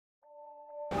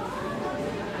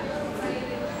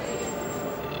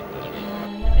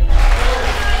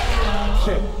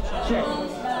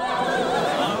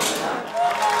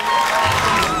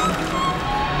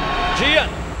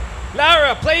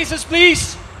places,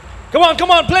 please. Come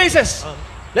on, places.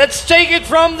 Let's take it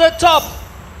from the top.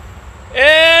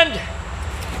 And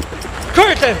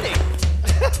curtain.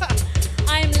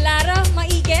 I'm Lara,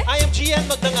 Maigue. I am Gian,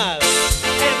 Magdangal.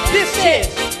 And this is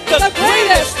the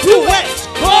greatest duets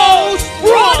goes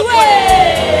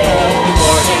Broadway.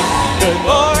 Good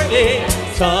morning,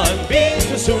 sunbeams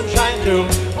will soon shine through.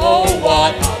 Oh,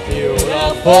 what a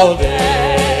beautiful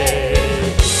day.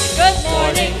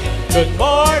 Good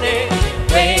morning,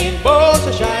 rainbows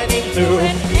are shining through.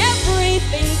 And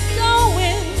everything's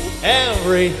going.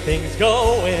 Everything's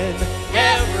going.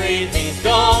 Everything's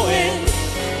going.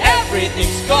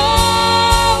 Everything's going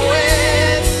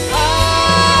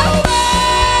our way.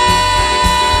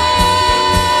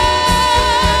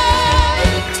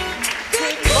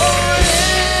 Good morning.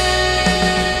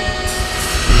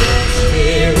 The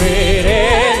spirit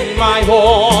and my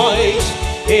voice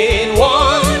in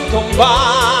one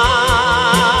combined.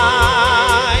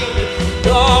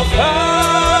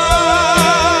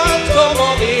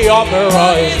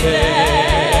 Opera is there.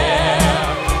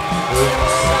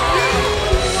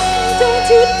 Don't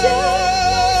you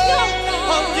dare!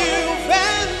 A new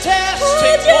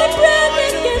fantastic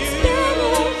point of view.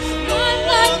 No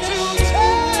one to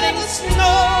tell us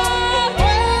no,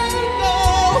 where to go,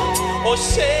 or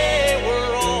say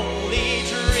we're only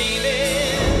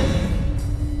dreaming.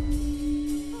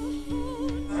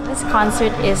 This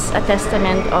concert is a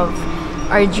testament of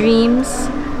our dreams,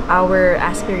 our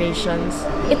aspirations.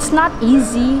 It's not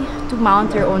easy to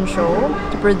mount your own show,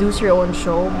 to produce your own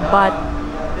show, but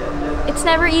it's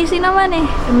never easy naman eh.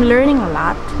 I'm learning a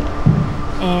lot,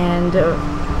 and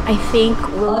I think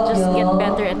we'll just get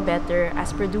better and better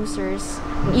as producers,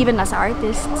 and even as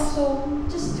artists.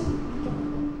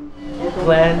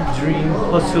 Plan, dream,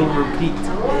 hustle, repeat.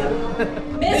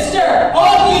 Mr.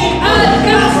 Ogie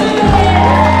Alcacil!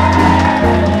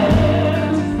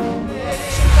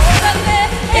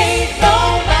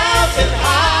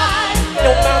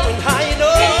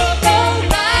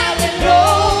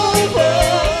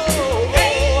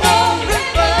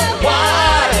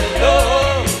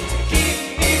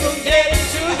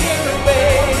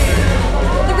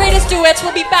 Duets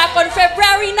will be back on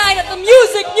February 9 at the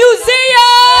Music Museum.